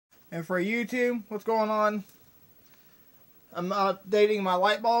And for YouTube, what's going on? I'm updating my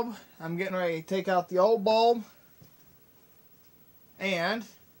light bulb. I'm getting ready to take out the old bulb. And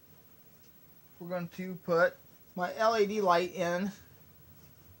we're going to put my LED light in.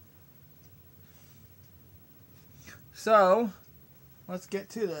 So, let's get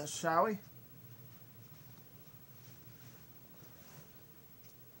to this, shall we?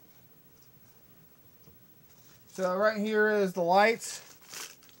 So right here is the lights.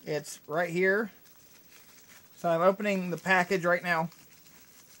 It's right here. So I'm opening the package right now.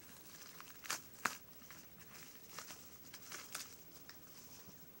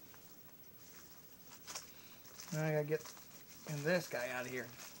 Now I gotta get this guy out of here.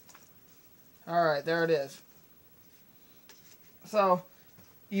 Alright, there it is. So,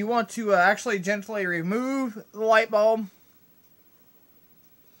 you want to actually gently remove the light bulb.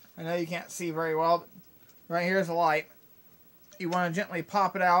 I know you can't see very well, but right here's the light. You want to gently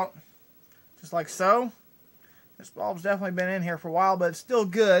pop it out, just like so. This bulb's definitely been in here for a while, but it's still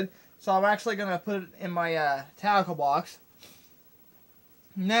good. So I'm actually going to put it in my tackle box.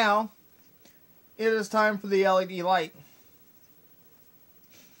 Now, it is time for the LED light.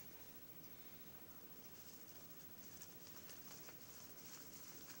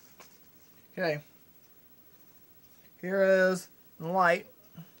 Okay. Here is the light.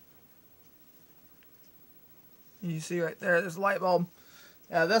 You see right there, this light bulb.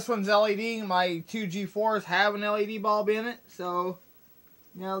 This one's LED. My two G4s have an LED bulb in it, so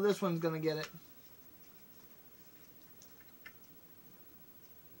now this one's going to get it.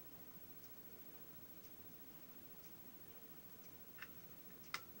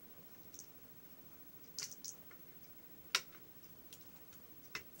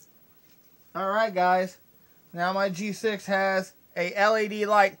 Alright guys, now my G6 has a LED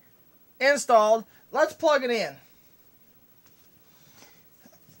light installed. Let's plug it in.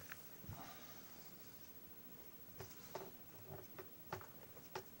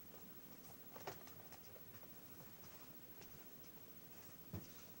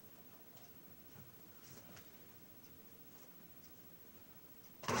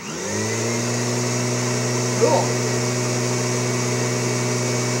 Cool.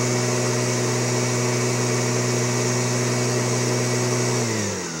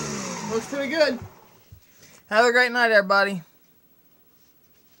 Looks pretty good. Have a great night, everybody.